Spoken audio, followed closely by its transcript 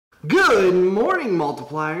Good morning,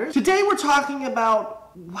 multipliers. Today we're talking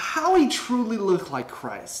about how we truly look like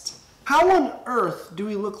Christ. How on earth do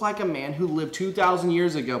we look like a man who lived 2,000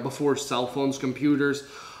 years ago before cell phones, computers,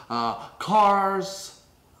 cars,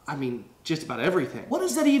 just about everything? What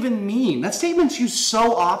does that even mean? That statement's used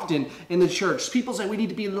so often in the church. People say we need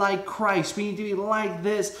to be like Christ, we need to be like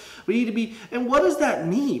this, we need to be, and what does that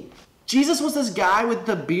mean? Jesus was this guy with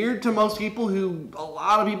the beard to most people who a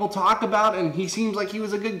lot of people talk about, and he seems like he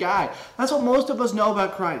was a good guy. That's what most of us know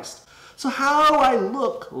about Christ. So how do I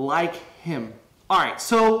look like him? All right,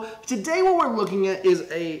 so today what we're looking at is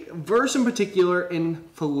a verse in particular in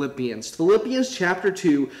Philippians. Philippians chapter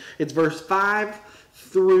 2, it's verse 5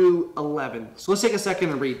 through 11. So let's take a second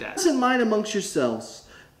and read that. "This in mind amongst yourselves,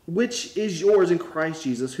 which is yours in Christ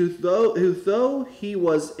Jesus, who though he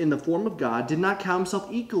was in the form of God, did not count himself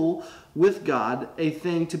equal with God a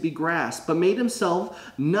thing to be grasped, but made himself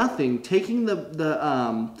nothing, taking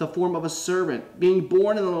the form of a servant, being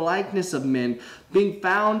born in the likeness of men, being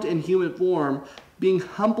found in human form, being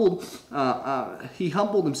humbled, he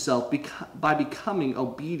humbled himself by becoming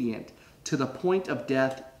obedient to the point of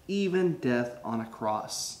death, even death on a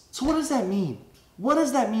cross." So what does that mean? What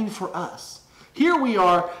does that mean for us? Here we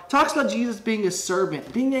are, talks about Jesus being a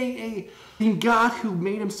servant, being God who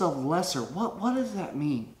made himself lesser. What does that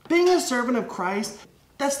mean? Being a servant of Christ,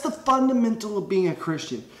 that's the fundamental of being a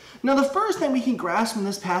Christian. Now, the first thing we can grasp from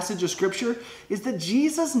this passage of Scripture is that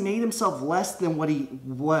Jesus made himself less than what he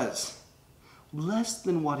was. Less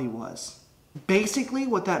than what he was. Basically,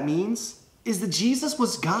 what that means is that Jesus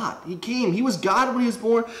was God. He was God when he was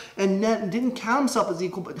born, and didn't count himself as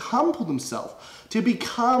equal, but humbled himself to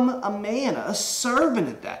become a man, a servant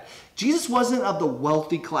at that. Jesus wasn't of the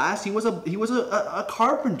wealthy class. He was a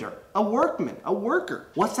carpenter, a workman, a worker.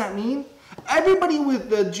 What's that mean? Everybody with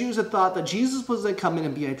the Jews had thought that Jesus was going to come in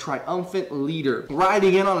and be a triumphant leader,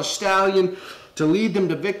 riding in on a stallion to lead them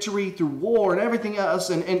to victory through war and everything else,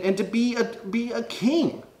 and to be a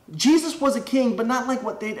king. Jesus was a king, but not like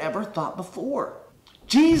what they'd ever thought before.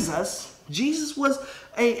 Jesus was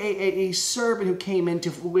a servant who came in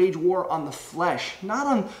to wage war on the flesh, not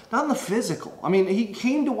on the physical. He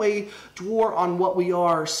came to wage war on what we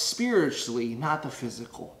are spiritually, not the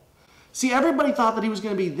physical. See, everybody thought that he was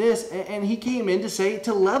going to be this, and he came in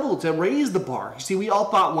to raise the bar. You see, we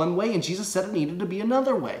all thought one way, and Jesus said it needed to be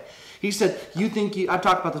another way. He said, I've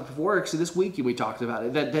talked about this before, actually this week we talked about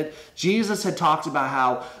it, that Jesus had talked about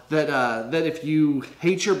how that if you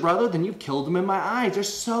hate your brother, then you've killed him in my eyes.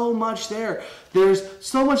 There's so much there. There's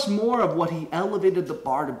so much more of what he elevated the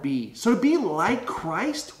bar to be. So to be like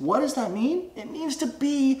Christ, what does that mean? It means to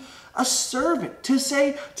be a servant, to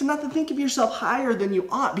not to think of yourself higher than you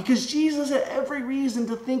ought, because Jesus had every reason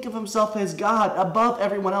to think of himself as God above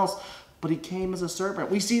everyone else. But he came as a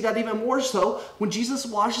servant. We see that even more so when Jesus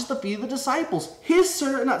washes the feet of the disciples.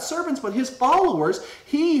 Not servants, but his followers.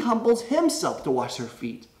 He humbles himself to wash their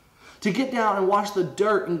feet. To get down and wash the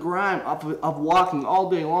dirt and grime of walking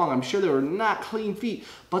all day long. I'm sure they were not clean feet.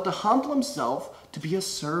 But to humble himself to be a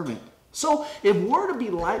servant. So if we're to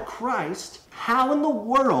be like Christ, how in the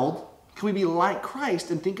world can we be like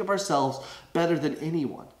Christ and think of ourselves better than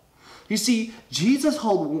anyone? You see, Jesus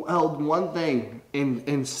held one thing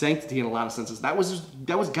in sanctity in a lot of senses. That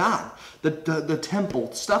was God, the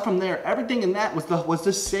temple, stuff from there. Everything in that was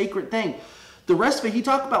the sacred thing. The rest of it, he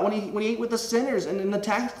talked about when he ate with the sinners and the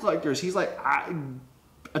tax collectors. He's like,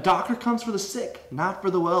 a doctor comes for the sick, not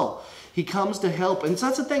for the well. He comes to help. And so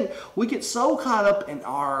that's the thing. We get so caught up in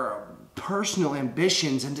our personal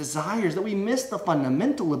ambitions and desires that we miss the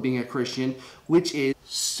fundamental of being a Christian, which is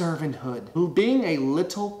servanthood. Being a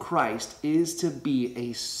little Christ is to be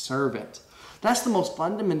a servant. That's the most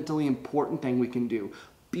fundamentally important thing we can do.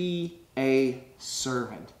 Be a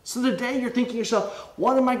servant. So today you're thinking to yourself,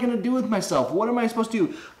 what am I going to do with myself? What am I supposed to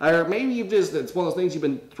do? Or maybe it's one of those things you've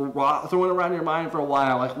been throwing around your mind for a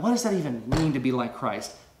while. Like, what does that even mean to be like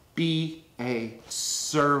Christ? Be a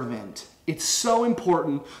servant. It's so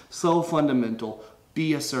important, so fundamental.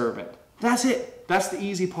 Be a servant. That's it. That's the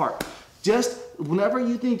easy part. Just whenever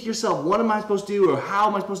you think to yourself, what am I supposed to do or how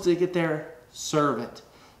am I supposed to get there? Servant,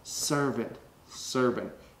 servant,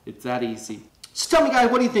 servant. It's that easy. So tell me, guys,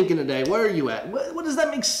 what are you thinking today? Where are you at? What does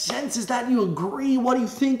that make sense? Is that you agree? What are you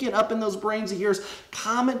thinking up in those brains of yours?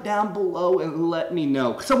 Comment down below and let me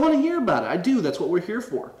know, because I want to hear about it. I do. That's what we're here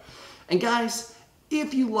for. And guys,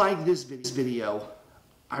 if you like this video,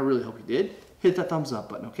 I really hope you did. Hit that thumbs up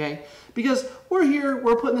button, okay? Because we're here,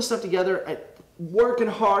 we're putting this stuff together, working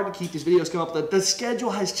hard to keep these videos coming up. The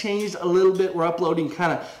schedule has changed a little bit. We're uploading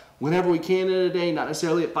kind of whenever we can in a day, not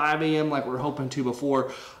necessarily at 5 a.m. like we're hoping to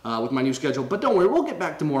before with my new schedule. But don't worry, we'll get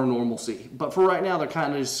back to more normalcy. But for right now, they're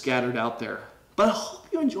kind of just scattered out there. But I hope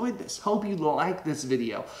you enjoyed this. Hope you like this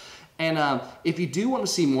video. And if you do want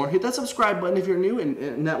to see more, hit that subscribe button if you're new,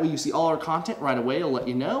 and that way you see all our content right away. I'll let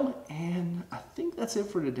you know. And I think that's it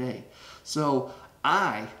for today. So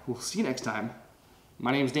I will see you next time.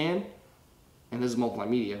 My name's Dan, and this is Multiply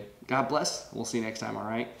Media. God bless. We'll see you next time, all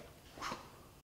right?